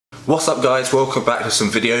What's up guys, welcome back to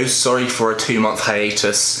some videos. Sorry for a 2-month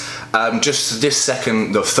hiatus. Just this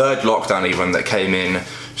second, the third lockdown even that came in,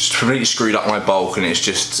 just completely screwed up my bulk, and it's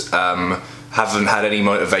just haven't had any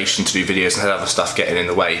motivation to do videos and had other stuff getting in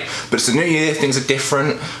the way. But it's a new year, things are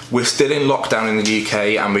different. We're still in lockdown in the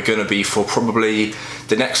UK and we're gonna be for probably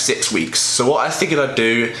the next 6 weeks. So what I figured I'd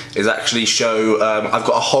do is actually show, I've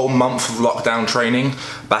got a whole month of lockdown training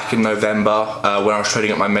back in November when I was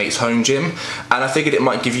training at my mate's home gym, and I figured it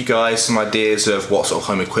might give you guys some ideas of what sort of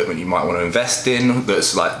home equipment you might want to invest in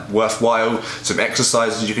that's like worthwhile, some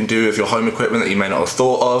exercises you can do with your home equipment that you may not have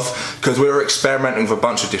thought of, because we were experimenting with a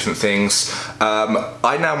bunch of different things.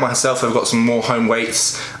 I now myself have got some more home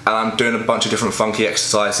weights and I'm doing a bunch of different funky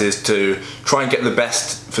exercises to try and get the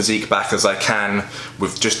best physique back as I can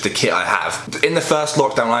with just the kit I have. In the first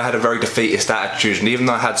lockdown I had a very defeatist attitude, and even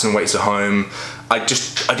though I had some weights at home, I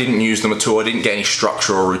didn't use them at all. I didn't get any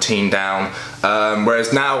structure or routine down.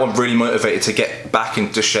 Whereas now I'm really motivated to get back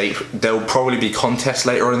into shape. There will probably be contests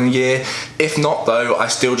later on in the year. If not though, I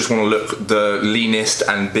still just want to look the leanest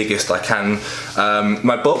and biggest I can.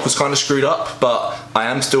 My bulk was kind of screwed up, but I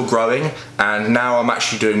am still growing, and now I'm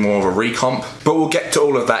actually doing more of a recomp. But we'll get to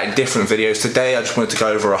all of that in different videos. Today I just wanted to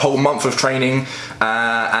go over a whole month of training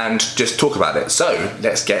and just talk about it. So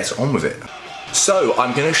let's get on with it. So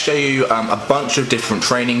I'm going to show you a bunch of different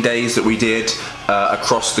training days that we did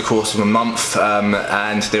across the course of a month,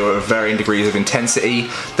 and they were of varying degrees of intensity.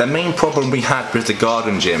 The main problem we had with the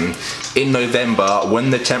garden gym in November,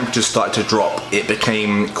 when the temperatures started to drop, it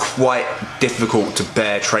became quite difficult to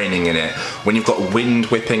bear training in it. When you've got wind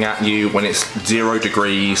whipping at you, when it's 0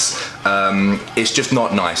 degrees, it's just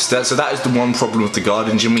not nice. So that is the one problem with the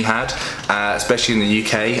garden gym we had, especially in the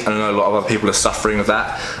UK. I know a lot of other people are suffering with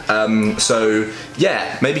that. So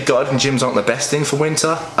yeah, maybe garden gyms aren't the best thing for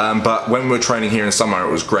winter, but when we were training here in summer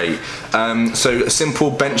it was great. So a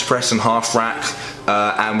simple bench press and half rack,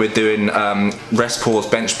 and we're doing rest pause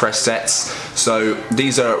bench press sets. So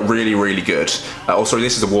these are really, really good. Also,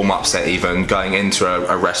 this is a warm-up set even, going into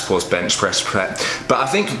a rest pause bench press set. But I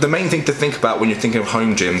think the main thing to think about when you're thinking of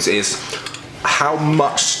home gyms is how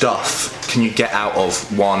much stuff can you get out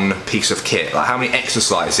of one piece of kit, like how many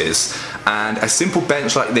exercises. And a simple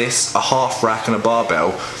bench like this, a half rack and a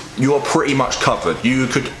barbell, you are pretty much covered. You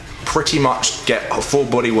could pretty much get full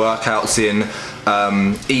body workouts in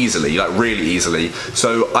easily, like really easily.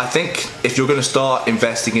 So I think if you're going to start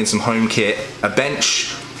investing in some home kit, a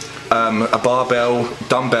bench, a barbell,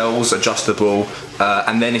 dumbbells, adjustable,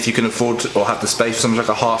 and then if you can afford or have the space for something like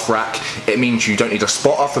a half rack, it means you don't need a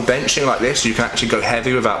spotter for benching like this. You can actually go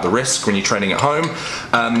heavy without the risk when you're training at home.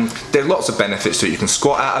 There's lots of benefits to it. You can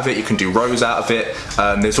squat out of it, you can do rows out of it.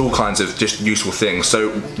 There's all kinds of just useful things.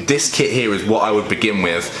 So this kit here is what I would begin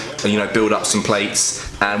with, and, you know, build up some plates.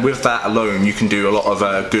 And with that alone, you can do a lot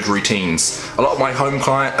of good routines. A lot of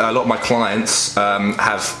my clients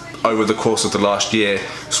have, over the course of the last year,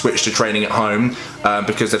 switched to training at home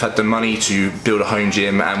because they've had the money to build a home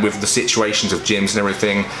gym, and with the situations of gyms and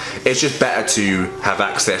everything, it's just better to have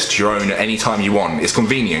access to your own at any time you want. It's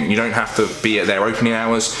convenient. You don't have to be at their opening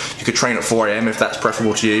hours. You could train at 4 AM if that's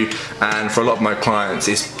preferable to you. And for a lot of my clients,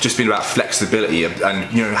 it's just been about flexibility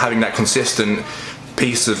and, you know, having that consistent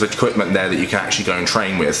piece of equipment there that you can actually go and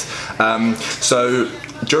train with. So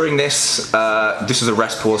during this, this is a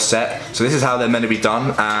rest pause set. So this is how they're meant to be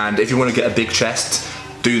done. And if you want to get a big chest,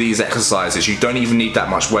 do these exercises. You don't even need that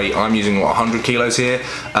much weight. I'm using, what, 100 kilos here,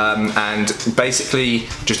 and basically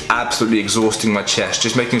just absolutely exhausting my chest,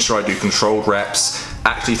 just making sure I do controlled reps,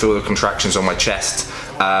 actually feel the contractions on my chest,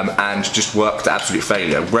 and just work to absolute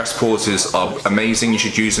failure. Rest pauses are amazing. You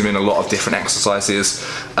should use them in a lot of different exercises,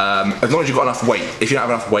 as long as you've got enough weight. If you don't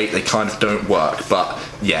have enough weight, they kind of don't work, but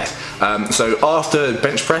yeah. So after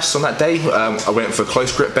bench press on that day, I went for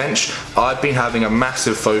close grip bench. I've been having a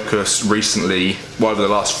massive focus recently, well, over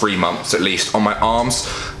the last 3 months at least, on my arms.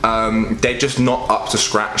 They're just not up to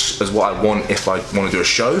scratch as what I want if I want to do a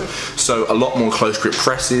show. So a lot more close grip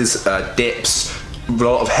presses, dips, a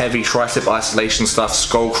lot of heavy tricep isolation stuff,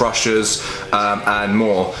 skull crushers, and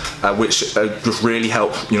more, which just really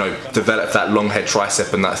help, you know, develop that long head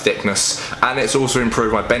tricep and that thickness. And it's also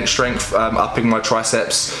improved my bench strength, upping my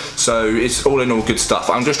triceps. So it's all in all good stuff.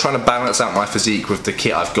 I'm just trying to balance out my physique with the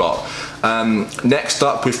kit I've got. Next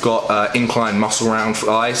up, we've got incline muscle round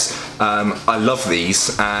flies. I love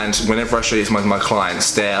these, and whenever I show these to my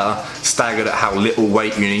clients, they are staggered at how little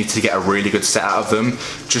weight you need to get a really good set out of them,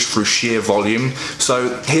 just through sheer volume.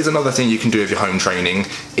 So here's another thing you can do with your home training,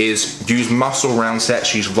 is use muscle round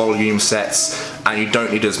sets, use volume sets. and you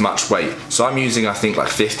don't need as much weight. So I'm using, I think, like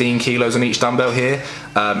 15 kilos on each dumbbell here.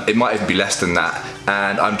 It might even be less than that.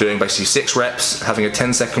 And I'm doing basically 6 reps, having a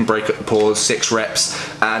 10-second break at the pause, 6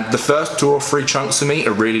 reps. And the first 2 or 3 chunks for me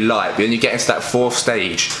are really light. But then you get into that 4th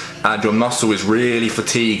stage and your muscle is really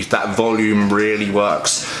fatigued, that volume really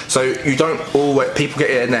works. So you don't always, people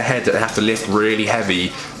get it in their head that they have to lift really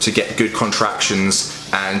heavy to get good contractions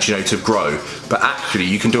and, you know, to grow. But actually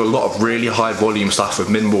you can do a lot of really high volume stuff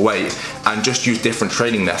with minimal weight and just use different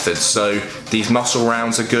training methods. So these muscle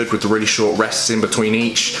rounds are good with the really short rests in between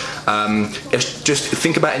each. It's just,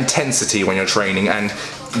 think about intensity when you're training, and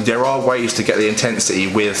there are ways to get the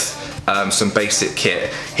intensity with some basic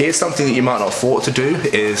kit. Here's something that you might not have thought to do,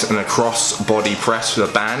 is an across body press with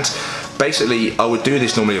a band. Basically, I would do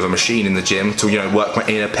this normally with a machine in the gym to, you know, work my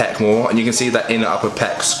inner pec more, and you can see that inner upper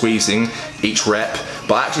pec squeezing each rep.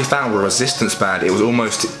 But I actually found with a resistance band it was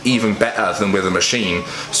almost even better than with a machine.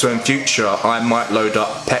 So in future I might load up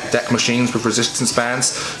pec deck machines with resistance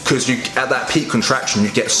bands, because you, at that peak contraction,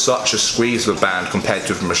 you get such a squeeze with a band compared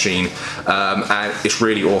to a machine, and it's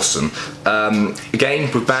really awesome.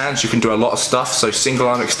 Again, with bands you can do a lot of stuff. So single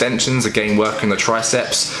arm extensions, again working the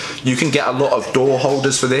triceps. You can get a lot of door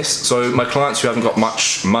holders for this. So my clients who haven't got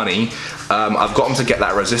much money, I've got them to get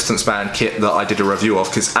that resistance band kit that I did a review of,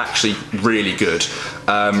 because it's actually really good.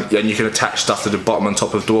 And you can attach stuff to the bottom and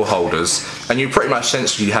top of door holders, and you pretty much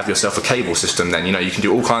essentially have yourself a cable system then. You know, you can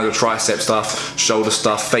do all kinds of tricep stuff, shoulder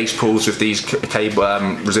stuff, face pulls with these cable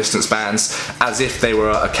resistance bands, as if they were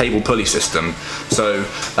a cable pulley system. So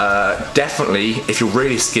definitely, if you're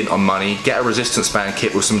really skint on money, get a resistance band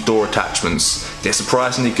kit with some door attachments. They're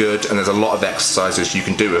surprisingly good, and there's a lot of exercises you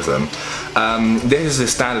can do with them. This is a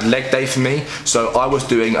standard leg day for me. So I was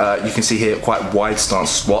doing, you can see here, quite wide stance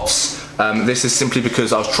squats. This is simply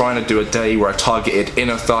because I was trying to do a day where I targeted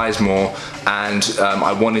inner thighs more, and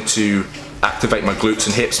I wanted to activate my glutes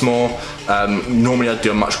and hips more. Normally I'd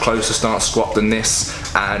do a much closer stance squat than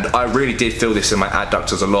this, and I really did feel this in my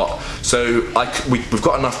adductors a lot. So we've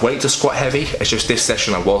got enough weight to squat heavy, it's just this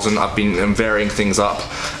session I wasn't. I've been varying things up,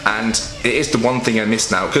 and it is the one thing I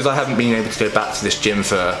miss now, because I haven't been able to go back to this gym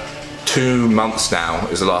for 2 months now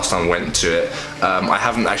is the last time I went to it. I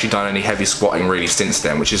haven't actually done any heavy squatting really since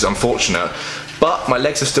then, which is unfortunate, but my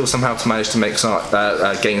legs have still somehow managed to make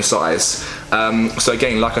gain size. So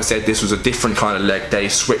again, like I said, this was a different kind of leg day,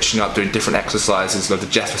 switching up, doing different exercises like the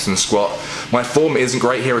Jefferson squat. My form isn't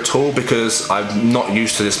great here at all because I'm not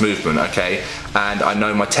used to this movement, okay? And I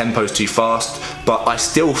know my tempo's too fast, but I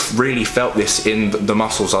still really felt this in the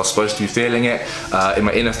muscles I was supposed to be feeling it, in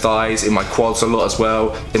my inner thighs, in my quads a lot as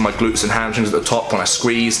well, in my glutes and hamstrings at the top when I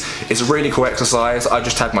squeeze. It's a really cool exercise. I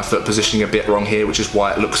just had my foot positioning a bit wrong here, which is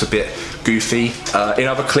why it looks a bit goofy. In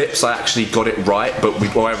other clips I actually got it right, but we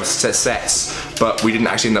over sets, but we didn't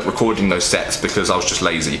actually end up recording those sets because I was just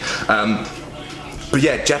lazy. But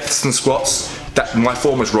yeah, Jefferson squats. My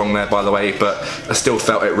form was wrong there, by the way, but I still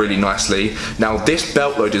felt it really nicely. Now this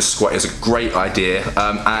belt loaded squat is a great idea,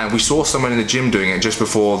 and we saw someone in the gym doing it just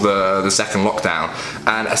before the second lockdown,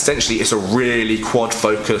 and essentially it's a really quad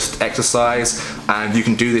focused exercise, and you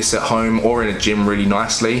can do this at home or in a gym really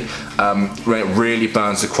nicely. It really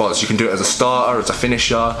burns the quads. You can do it as a starter, as a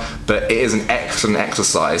finisher, but it is an excellent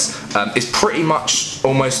exercise. It's pretty much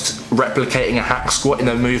almost replicating a hack squat in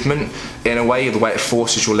a movement, in a way, the way it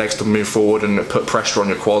forces your legs to move forward and put pressure on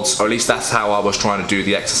your quads, or at least that's how I was trying to do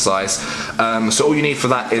the exercise. So all you need for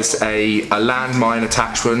that is a landmine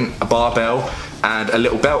attachment, a barbell, and a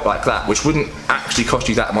little belt like that, which wouldn't actually cost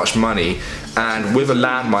you that much money. And with a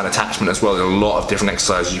landmine attachment as well, there's a lot of different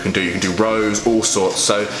exercises you can do. You can do rows, all sorts.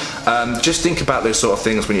 So just think about those sort of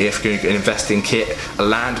things when you're going to invest in kit. A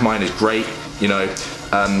landmine is great, you know.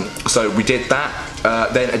 So we did that.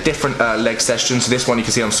 Then a different leg session. So this one you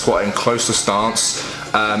can see I'm squatting closer stance,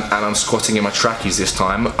 and I'm squatting in my trackies this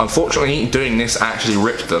time. Unfortunately, doing this actually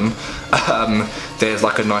ripped them. There's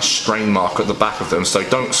like a nice strain mark at the back of them, so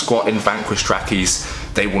don't squat in Vanquish trackies.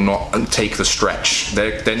 They will not take the stretch.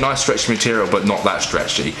 They're nice stretchy material, but not that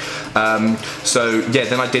stretchy. So yeah,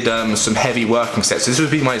 then I did some heavy working sets. This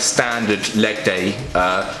would be my standard leg day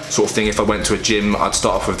sort of thing. If I went to a gym, I'd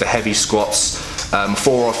start off with the heavy squats, 4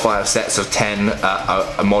 or 5 sets of 10,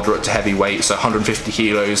 a moderate to heavy weight, so 150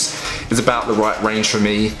 kilos is about the right range for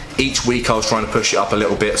me. Each week I was trying to push it up a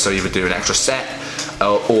little bit, so either do an extra set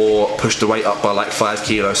or push the weight up by like 5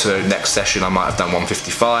 kilos, so next session I might have done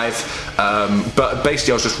 155. But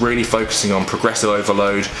basically I was just really focusing on progressive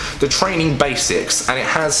overload, the training basics, and it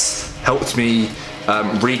has helped me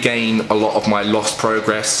regain a lot of my lost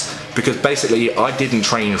progress. because basically I didn't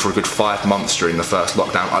train for a good 5 months during the first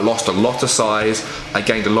lockdown. I lost a lot of size, I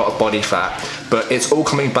gained a lot of body fat, but it's all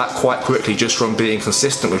coming back quite quickly just from being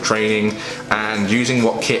consistent with training and using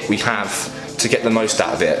what kit we have to get the most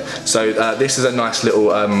out of it. So this is a nice little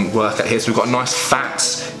workout here. So we've got a nice fat,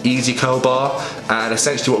 easy curl bar, and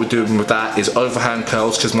essentially what we're doing with that is overhand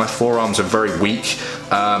curls, because my forearms are very weak.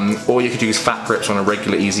 Or you could use fat grips on a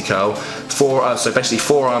regular easy curl. So basically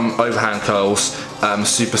forearm overhand curls,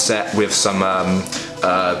 superset with some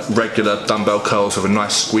regular dumbbell curls with a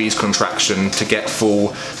nice squeeze contraction to get full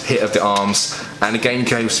hit of the arms. And again,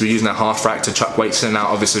 we're using a half rack to chuck weights in and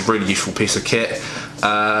out. Obviously, a really useful piece of kit.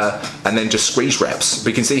 And then just squeeze reps. But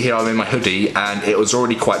you can see here I'm in my hoodie, and it was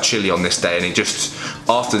already quite chilly on this day, and it just,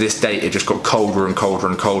 after this date, it just got colder and colder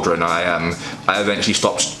and colder, and I eventually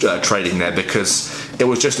stopped training there because it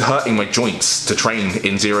was just hurting my joints to train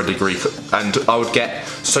in 0 degree, and I would get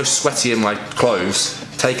so sweaty in my clothes,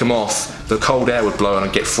 take them off, the cold air would blow and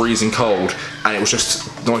I'd get freezing cold, and it was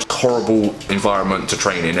just the most horrible environment to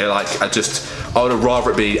train in. I would have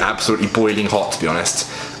rather it be absolutely boiling hot, to be honest,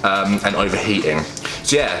 and overheating.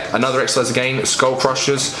 So yeah, another exercise again, skull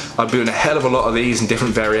crushers. I'm doing a hell of a lot of these in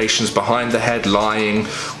different variations, behind the head, lying,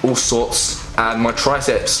 all sorts. And my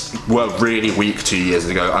triceps were really weak 2 years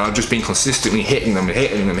ago, and I've just been consistently hitting them,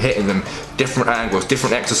 different angles,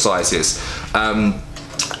 different exercises.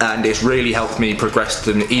 And it's really helped me progress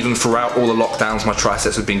them. Even throughout all the lockdowns, my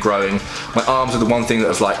triceps have been growing. My arms are the one thing that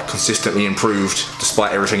have like consistently improved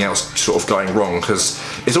despite everything else sort of going wrong, because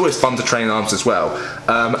it's always fun to train arms as well.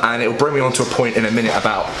 And it'll bring me on to a point in a minute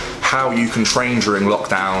about how you can train during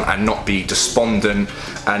lockdown and not be despondent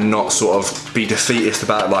and not sort of be defeatist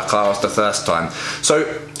about it like I was the first time. So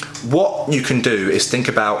what you can do is think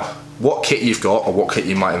about what kit you've got or what kit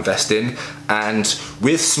you might invest in, and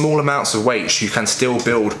with small amounts of weights you can still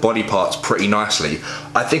build body parts pretty nicely.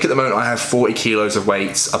 I think at the moment I have 40 kilos of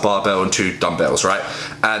weights, a barbell and 2 dumbbells, right?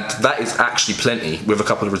 And that is actually plenty with a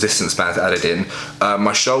couple of resistance bands added in.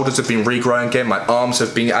 My shoulders have been regrowing again, my arms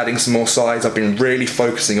have been adding some more size. I've been really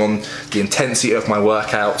focusing on the intensity of my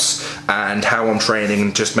workouts and how I'm training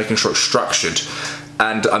and just making sure it's structured.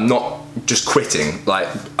 And I'm not just quitting. Like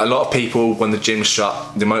a lot of people, when the gym's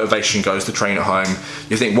shut, the motivation goes to train at home.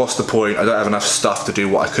 You think, what's the point? I don't have enough stuff to do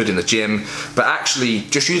what I could in the gym. But actually,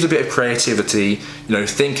 just use a bit of creativity,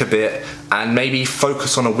 think a bit, and maybe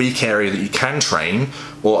focus on a weak area that you can train,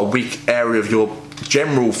 or a weak area of your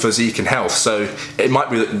general physique and health. So it might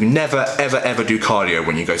be that you never ever ever do cardio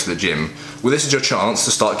when you go to the gym. Well, this is your chance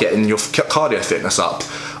to start getting your cardio fitness up.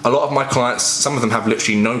 A lot of my clients, some of them have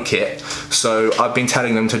literally no kit, so I've been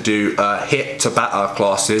telling them to do HIIT Tabata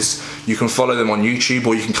classes. You can follow them on YouTube,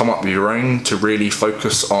 or you can come up with your own to really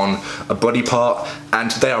focus on a body part, and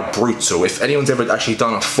they are brutal. If anyone's ever actually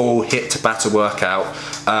done a full HIIT Tabata workout,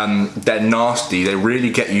 they're nasty. They really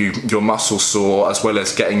get your muscles sore, as well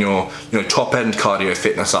as getting your top end cardio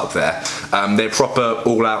fitness up there. They're proper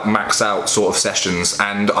all out, max out sort of sessions,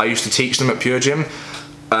 and I used to teach them at Pure Gym.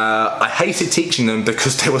 I hated teaching them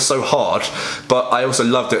because they were so hard, but I also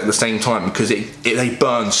loved it at the same time because they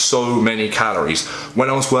burn so many calories. When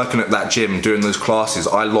I was working at that gym doing those classes,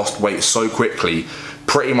 I lost weight so quickly,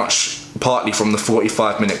 pretty much partly from the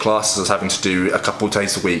 45-minute classes I was having to do a couple of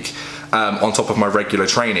days a week, on top of my regular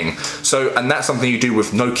training. So, and that's something you do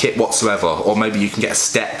with no kit whatsoever, or maybe you can get a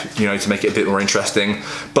step, to make it a bit more interesting,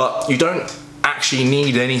 but you don't actually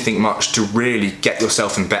need anything much to really get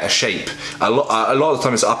yourself in better shape. A lot of the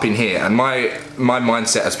time it's up in here, and my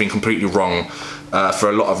mindset has been completely wrong for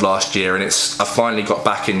a lot of last year, and I finally got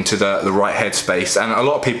back into the right headspace. And a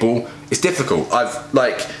lot of people, it's difficult.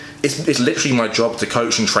 It's literally my job to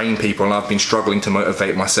coach and train people, and I've been struggling to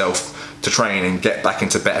motivate myself to train and get back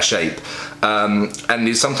into better shape. And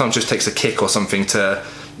it sometimes just takes a kick or something to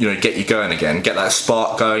get you going again, get that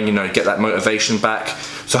spark going, get that motivation back.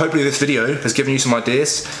 So hopefully this video has given you some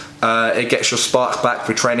ideas. It gets your spark back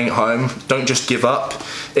for training at home. Don't just give up.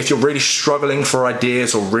 If you're really struggling for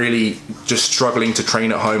ideas, or really just struggling to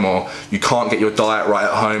train at home, or you can't get your diet right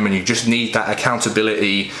at home and you just need that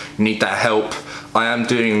accountability, you need that help, I am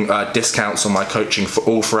doing discounts on my coaching for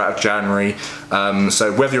all throughout January.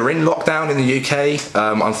 So whether you're in lockdown in the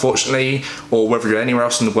UK, unfortunately, or whether you're anywhere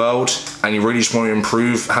else in the world and you really just want to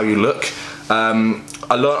improve how you look,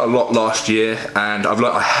 I learned a lot last year, and I've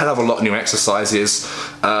learned a hell of a lot of new exercises.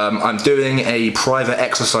 I'm doing a private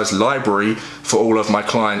exercise library for all of my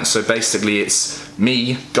clients. So basically it's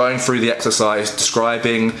me going through the exercise,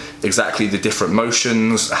 describing exactly the different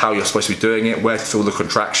motions, how you're supposed to be doing it, where to feel the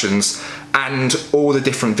contractions, and all the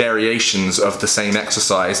different variations of the same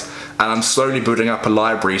exercise. And I'm slowly building up a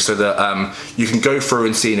library so that you can go through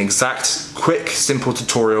and see an exact, quick, simple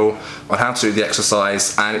tutorial on how to do the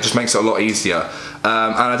exercise, and it just makes it a lot easier.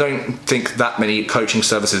 And I don't think that many coaching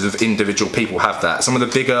services of individual people have that. Some of the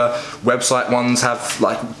bigger website ones have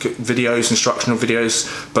like videos, instructional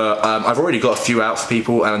videos, but I've already got a few out for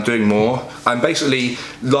people, and I'm doing more. And basically,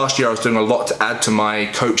 last year I was doing a lot to add to my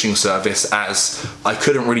coaching service, as I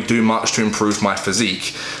couldn't really do much to improve my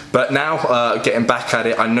physique. But now, getting back at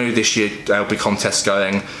it, I know this year there'll be contests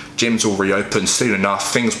going, gyms will reopen soon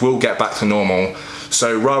enough, things will get back to normal.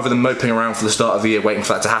 So rather than moping around for the start of the year waiting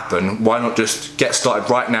for that to happen, why not just get started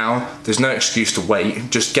right now? There's no excuse to wait,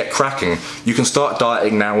 just get cracking. You can start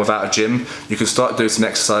dieting now without a gym, you can start doing some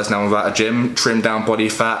exercise now without a gym, trim down body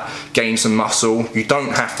fat, gain some muscle. You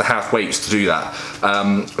don't have to have weights to do that.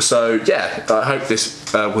 So yeah, I hope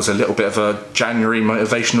this was a little bit of a January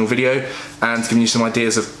motivational video, and giving you some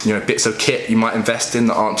ideas of, you know, bits of kit you might invest in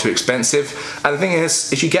that aren't too expensive. And the thing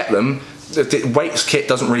is, if you get them, the weights kit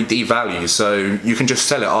doesn't really devalue, so you can just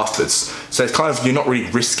sell it afterwards. So it's kind of, you're not really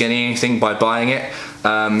risking anything by buying it.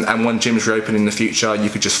 And when gyms reopen in the future, you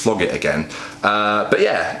could just flog it again. But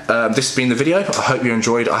yeah, this has been the video. I hope you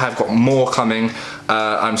enjoyed. I have got more coming.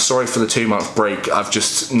 I'm sorry for the 2-month break. I've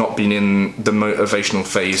just not been in the motivational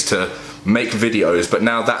phase to make videos, but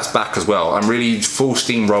now that's back as well. I'm really full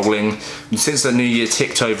steam rolling. Since the new year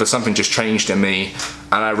ticked over, something just changed in me,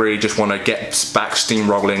 and I really just want to get back steam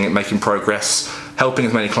rolling and making progress, helping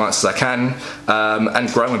as many clients as I can,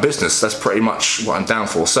 and growing my business. That's pretty much what I'm down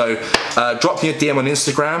for. So drop me a DM on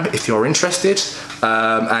Instagram if you're interested,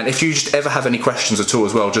 and if you just ever have any questions at all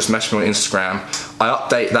as well, just message me on Instagram. I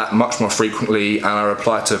update that much more frequently, and I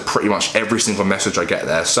reply to pretty much every single message I get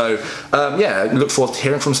there. So yeah, look forward to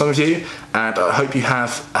hearing from some of you, and I hope you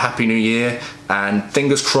have a happy new year, and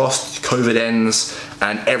fingers crossed COVID ends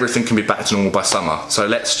and everything can be back to normal by summer. So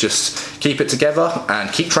let's just keep it together and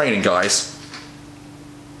keep training, guys.